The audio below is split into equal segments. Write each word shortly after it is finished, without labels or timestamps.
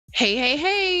Hey, hey,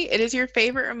 hey, it is your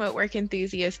favorite remote work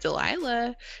enthusiast,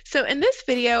 Delilah. So, in this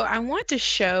video, I want to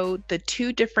show the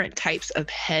two different types of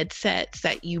headsets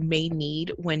that you may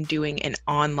need when doing an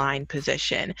online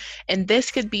position. And this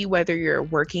could be whether you're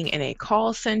working in a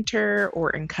call center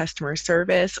or in customer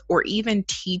service or even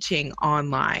teaching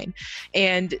online.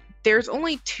 And there's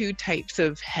only two types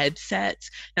of headsets.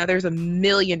 Now, there's a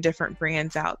million different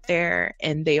brands out there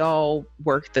and they all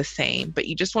work the same, but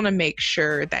you just want to make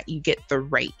sure that you get the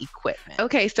right equipment.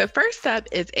 Okay, so first up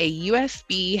is a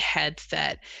USB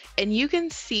headset. And you can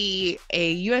see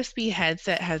a USB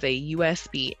headset has a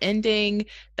USB ending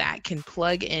that can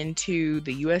plug into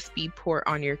the USB port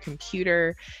on your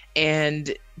computer.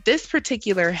 And this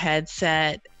particular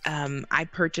headset I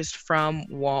purchased from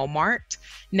Walmart.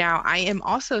 Now, I am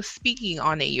also speaking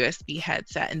on a USB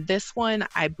headset, and this one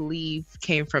I believe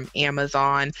came from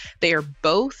Amazon. They are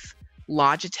both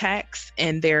Logitechs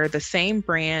and they're the same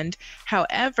brand.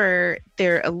 However,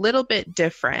 they're a little bit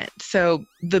different. So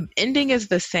the ending is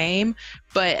the same,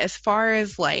 but as far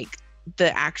as like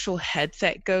the actual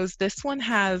headset goes, this one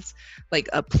has like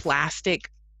a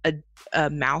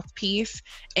mouthpiece,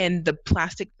 and the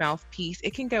plastic mouthpiece,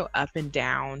 it can go up and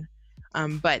down.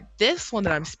 But this one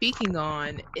that I'm speaking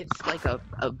on, it's like a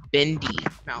bendy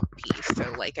mouthpiece.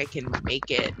 So like I can make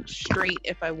it straight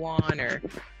if I want, or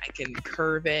I can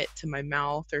curve it to my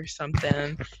mouth or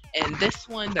something. And this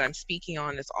one that I'm speaking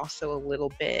on is also a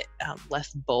little bit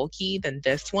less bulky than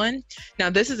this one. Now,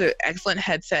 this is an excellent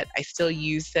headset. I still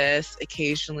use this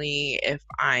occasionally if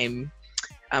I'm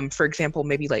for example,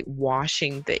 maybe like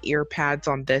washing the ear pads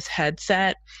on this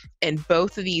headset. And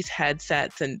both of these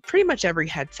headsets and pretty much every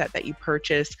headset that you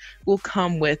purchase will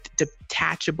come with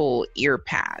detachable ear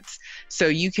pads. So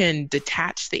you can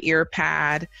detach the ear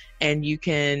pad and you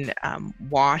can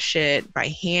wash it by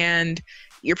hand.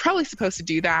 You're probably supposed to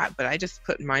do that, but I just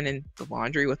put mine in the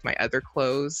laundry with my other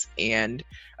clothes. And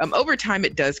over time,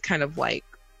 it does kind of like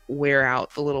wear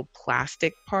out the little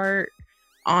plastic part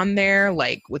on there.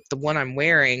 Like with the one I'm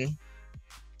wearing,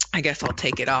 I guess I'll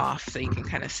take it off so you can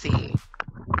kind of see.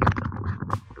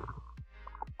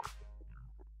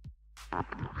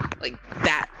 Like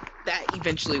that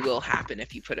eventually will happen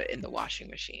if you put it in the washing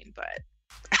machine, but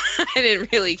I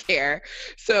didn't really care.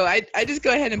 So I just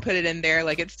go ahead and put it in there.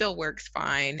 Like it still works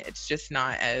fine. It's just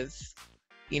not as,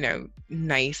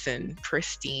 nice and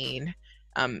pristine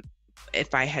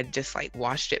if I had just like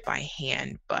washed it by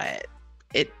hand, but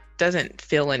it doesn't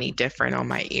feel any different on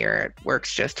my ear. It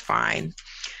works just fine.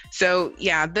 So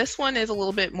yeah, this one is a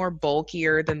little bit more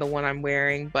bulkier than the one I'm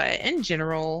wearing, but in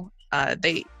general,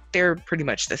 they're pretty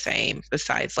much the same,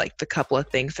 besides like the couple of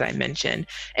things that I mentioned.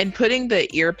 And putting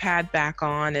the ear pad back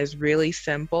on is really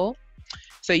simple.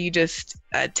 So you just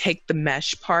take the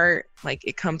mesh part, like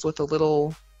it comes with a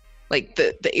little, like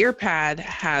the ear pad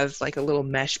has like a little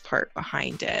mesh part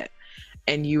behind it,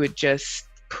 and you would just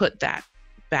put that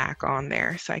back on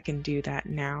there. So I can do that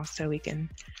now so we can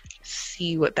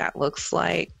see what that looks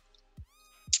like.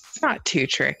 It's not too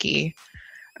tricky,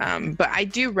 but I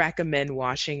do recommend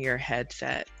washing your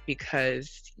headset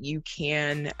because you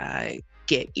can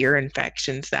get ear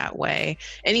infections that way.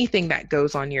 Anything that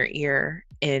goes on your ear,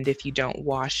 and if you don't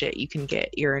wash it, you can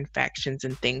get ear infections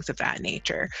and things of that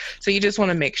nature. So you just want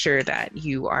to make sure that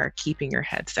you are keeping your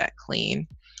headset clean.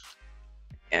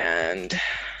 And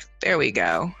there we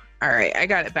go. All right, I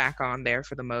got it back on there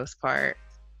for the most part.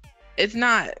 It's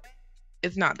not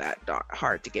that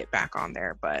hard to get back on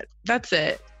there, but that's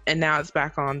it. And now it's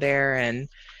back on there, and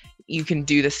you can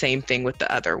do the same thing with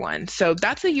the other one. So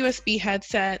that's a USB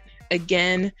headset.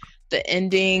 Again, the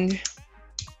ending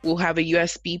will have a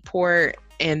USB port,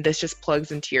 and this just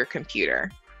plugs into your computer.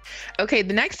 Okay,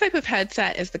 the next type of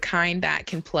headset is the kind that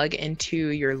can plug into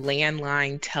your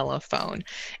landline telephone.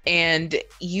 And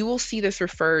you will see this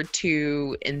referred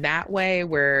to in that way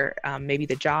where maybe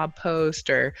the job post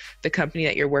or the company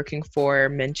that you're working for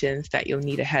mentions that you'll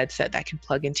need a headset that can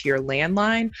plug into your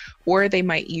landline, or they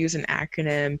might use an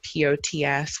acronym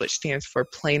POTS, which stands for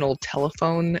plain old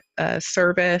telephone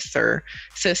service or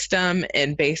system.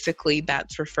 And basically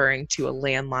that's referring to a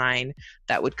landline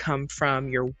that would come from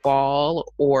your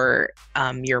wall or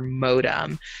your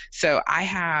modem. So I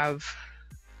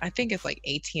think it's like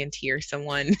AT&T or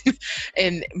someone,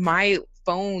 and my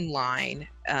phone line,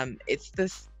 it's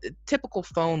this typical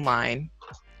phone line.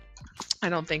 I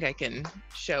don't think I can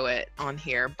show it on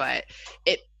here, but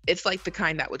it's like the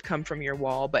kind that would come from your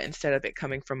wall, but instead of it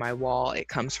coming from my wall, it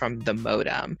comes from the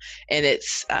modem. And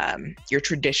it's your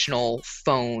traditional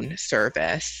phone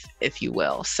service, if you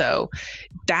will. So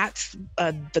that's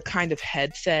the kind of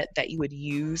headset that you would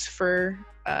use for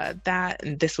that.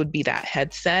 And this would be that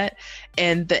headset.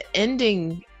 And the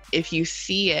ending if you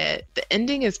see it, the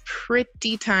ending is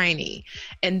pretty tiny.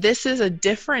 And this is a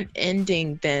different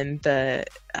ending than the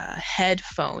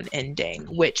headphone ending,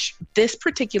 which this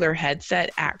particular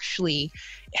headset actually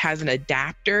has an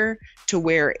adapter to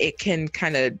where it can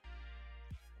kind of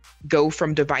go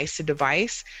from device to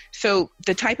device. So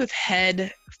the type of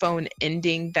headphone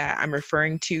ending that I'm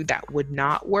referring to that would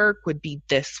not work would be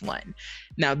this one.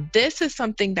 Now, this is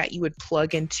something that you would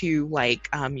plug into like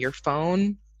your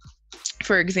phone.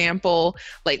 For example,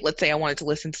 like let's say I wanted to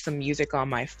listen to some music on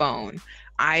my phone.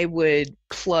 I would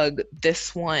plug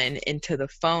this one into the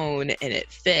phone and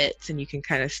it fits, and you can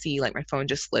kind of see like my phone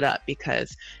just lit up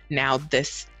because now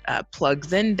this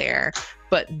plugs in there.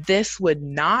 But this would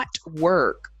not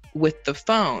work with the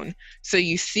phone. So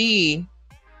you see,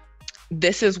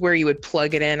 this is where you would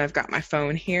plug it in. I've got my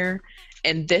phone here,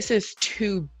 and this is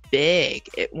too big.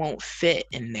 It won't fit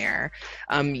in there.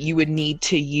 You would need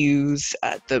to use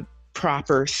the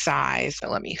proper size. So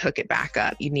let me hook it back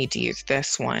up. You need to use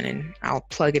this one, and I'll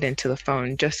plug it into the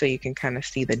phone just so you can kind of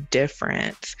see the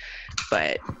difference.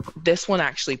 But this one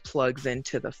actually plugs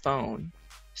into the phone.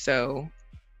 So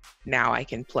now I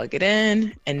can plug it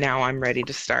in, and now I'm ready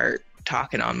to start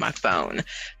talking on my phone.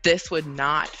 This would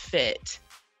not fit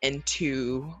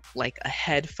into like a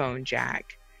headphone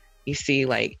jack. You see,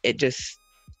 like it just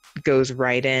goes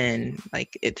right in,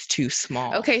 like it's too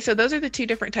small. Okay, so those are the two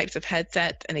different types of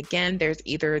headsets. And again, there's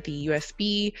either the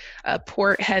USB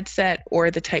port headset or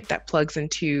the type that plugs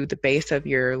into the base of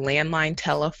your landline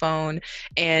telephone.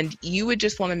 And you would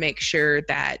just want to make sure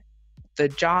that the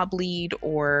job lead,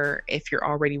 or if you're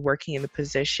already working in the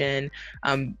position,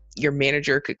 your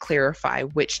manager could clarify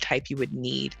which type you would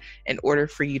need in order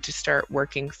for you to start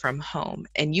working from home.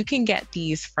 And you can get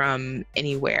these from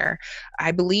anywhere.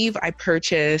 I believe I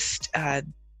purchased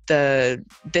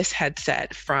this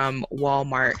headset from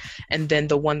Walmart, and then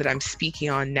the one that I'm speaking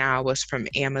on now was from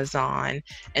Amazon,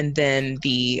 and then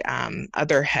the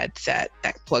other headset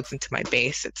that plugs into my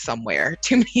base, it's somewhere,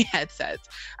 too many headsets,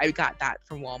 I got that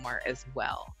from Walmart as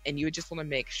well. And you would just want to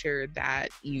make sure that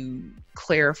you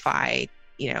clarify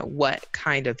what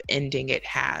kind of ending it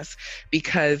has,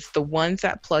 because the ones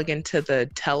that plug into the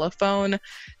telephone,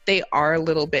 they are a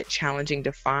little bit challenging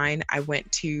to find. I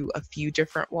went to a few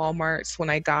different Walmarts when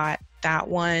I got that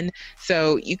one.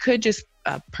 So you could just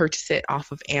purchase it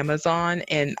off of Amazon,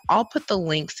 and I'll put the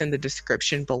links in the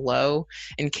description below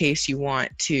in case you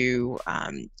want to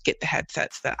get the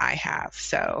headsets that I have.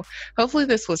 So hopefully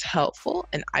this was helpful,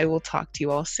 and I will talk to you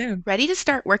all soon. Ready to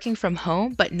start working from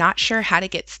home but not sure how to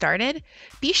get started?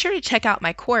 Be sure to check out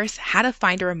my course, How to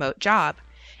Find a Remote Job.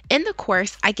 In the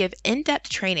course, I give in-depth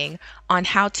training on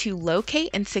how to locate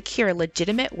and secure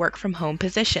legitimate work from home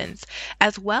positions,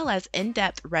 as well as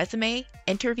in-depth resume,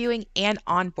 interviewing, and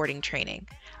onboarding training.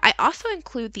 I also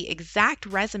include the exact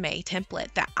resume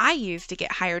template that I use to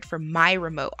get hired for my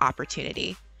remote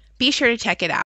opportunity. Be sure to check it out.